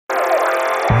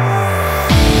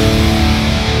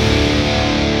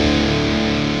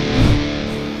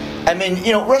mean,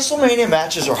 you know, WrestleMania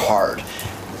matches are hard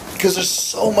because there's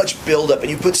so much build-up and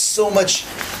you put so much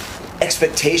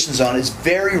expectations on it. It's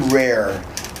very rare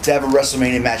to have a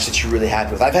WrestleMania match that you're really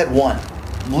happy with. I've had one,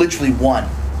 literally one,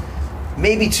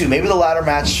 maybe two. Maybe the latter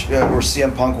match where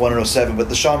CM Punk won in 07, but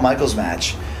the Shawn Michaels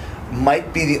match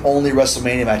might be the only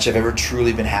WrestleMania match I've ever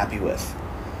truly been happy with.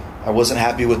 I wasn't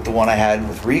happy with the one I had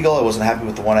with Regal. I wasn't happy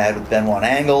with the one I had with Benoit and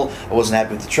Angle. I wasn't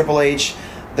happy with the Triple H.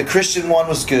 The Christian one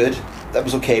was good. That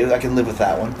was okay. I can live with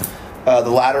that one. The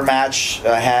ladder match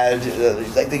I had,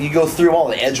 like you go through all.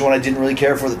 The Edge one I didn't really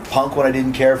care for. The Punk one I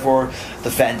didn't care for.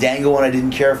 The Fandango one I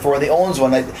didn't care for. The Owens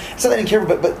one, it's not that I didn't care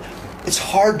for, but it's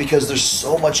hard because there's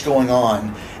so much going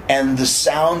on, and the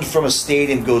sound from a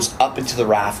stadium goes up into the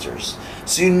rafters.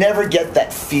 So you never get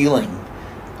that feeling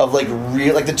of like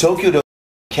real, like the Tokyo Dome.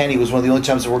 Kenny was one of the only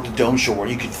times I worked a dome show where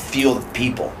you could feel the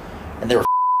people, and they were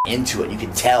into it. You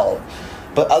could tell.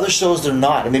 But other shows they're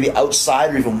not, and maybe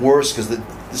outside are even worse because the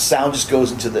sound just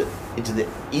goes into the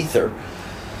ether.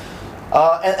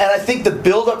 And I think the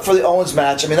build-up for the Owens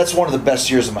match, I mean, that's one of the best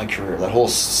years of my career. That whole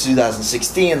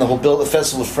 2016, the whole the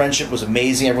Festival of Friendship was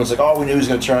amazing. Everyone's like, oh, we knew he was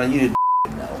going to turn on. You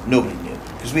didn't know. Nobody knew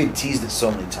because we had teased it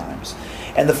so many times.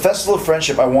 And the Festival of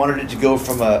Friendship, I wanted it to go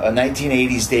from a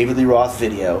 1980s David Lee Roth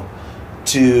video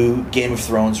to Game of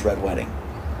Thrones Red Wedding.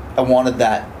 I wanted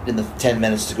that in the 10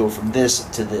 minutes to go from this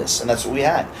to this, and that's what we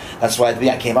had. That's why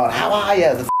I came out, how are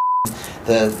you?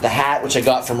 The hat, which I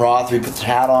got from Roth, where he put the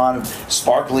hat on,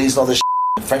 sparklies and all this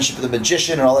shit, Friendship of the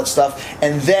Magician and all that stuff.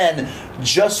 And then,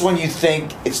 just when you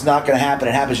think it's not going to happen,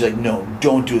 it happens. You're like, no,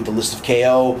 don't do it. The list of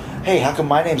KO. Hey, how come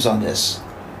my name's on this?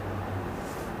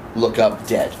 Look up,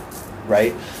 dead.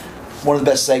 Right? One of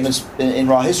the best segments in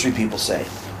Raw history, people say.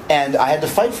 And I had to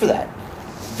fight for that.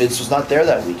 Vince was not there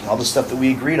that week, and all the stuff that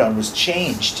we agreed on was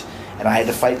changed, and I had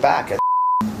to fight back.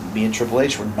 Me and Triple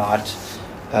H were not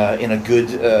in a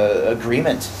good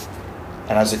agreement,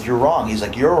 and I was like, "You're wrong." He's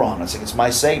like, "You're wrong." I was like, "It's my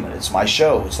segment. It's my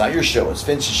show. It's not your show. It's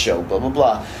Vince's show." Blah blah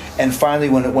blah. And finally,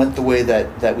 when it went the way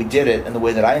that we did it and the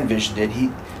way that I envisioned it,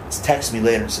 he texted me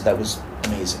later and said that was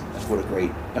amazing. What a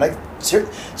great. And I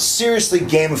seriously,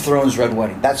 Game of Thrones Red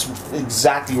Wedding. That's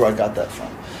exactly where I got that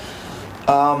from.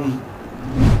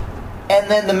 And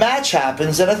then the match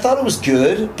happens, and I thought it was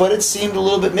good, but it seemed a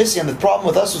little bit missing. And the problem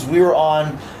with us was we were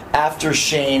on after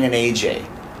Shane and AJ,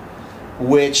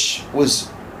 which was,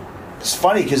 it's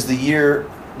funny because the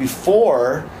year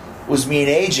before was me and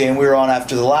AJ, and we were on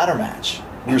after the ladder match.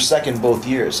 We were second both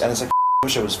years, and it's like, I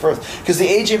wish I was first. Because the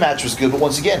AJ match was good, but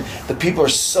once again, the people are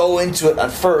so into it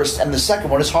at first, and the second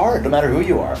one is hard, no matter who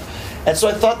you are. And so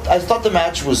I thought the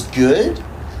match was good.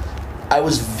 I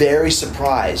was very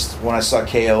surprised when I saw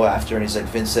KO after, and he's like,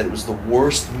 Vince said it was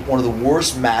one of the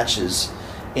worst matches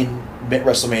in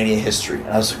WrestleMania history.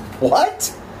 And I was like,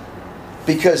 what?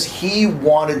 Because he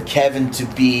wanted Kevin to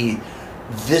be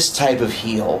this type of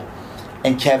heel,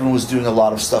 and Kevin was doing a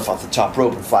lot of stuff off the top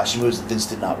rope and flashing moves, and Vince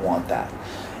did not want that.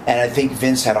 And I think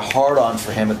Vince had a hard-on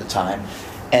for him at the time,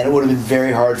 and it would have been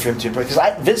very hard for him to impress.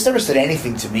 Because Vince never said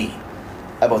anything to me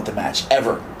about the match,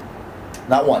 ever.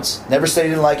 Not once. Never said he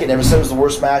didn't like it. Never said it was the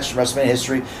worst match in WrestleMania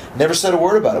history. Never said a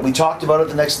word about it. We talked about it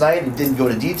the next night and didn't go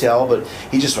into detail, but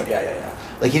he just went, yeah.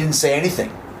 Like, he didn't say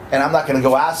anything. And I'm not going to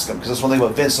go ask him, because that's one thing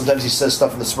about Vince. Sometimes he says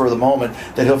stuff in the spur of the moment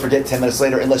that he'll forget 10 minutes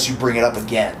later unless you bring it up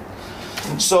again.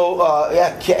 So,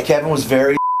 Kevin was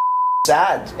very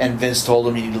sad, and Vince told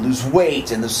him you need to lose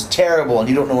weight, and this is terrible, and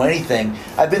you don't know anything.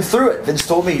 I've been through it. Vince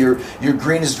told me you're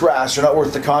green as grass. You're not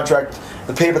worth the contract,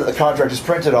 the paper that the contract is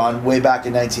printed on way back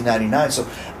in 1999. So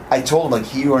I told him,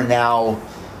 like, you are now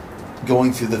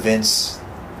going through the Vince,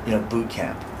 boot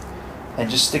camp, and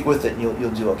just stick with it, and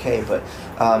you'll do okay. But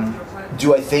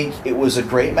do I think it was a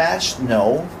great match?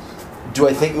 No. Do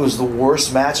I think it was the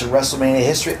worst match in WrestleMania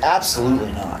history?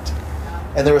 Absolutely not.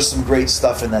 And there was some great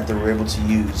stuff in that they were able to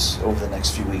use over the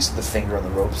next few weeks, the finger on the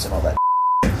ropes and all that.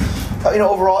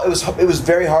 Overall, it was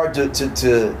very hard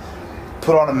to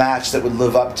put on a match that would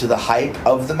live up to the hype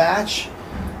of the match.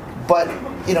 But,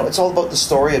 it's all about the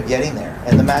story of getting there.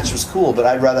 And the match was cool, but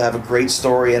I'd rather have a great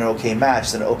story and an okay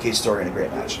match than an okay story and a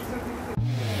great match.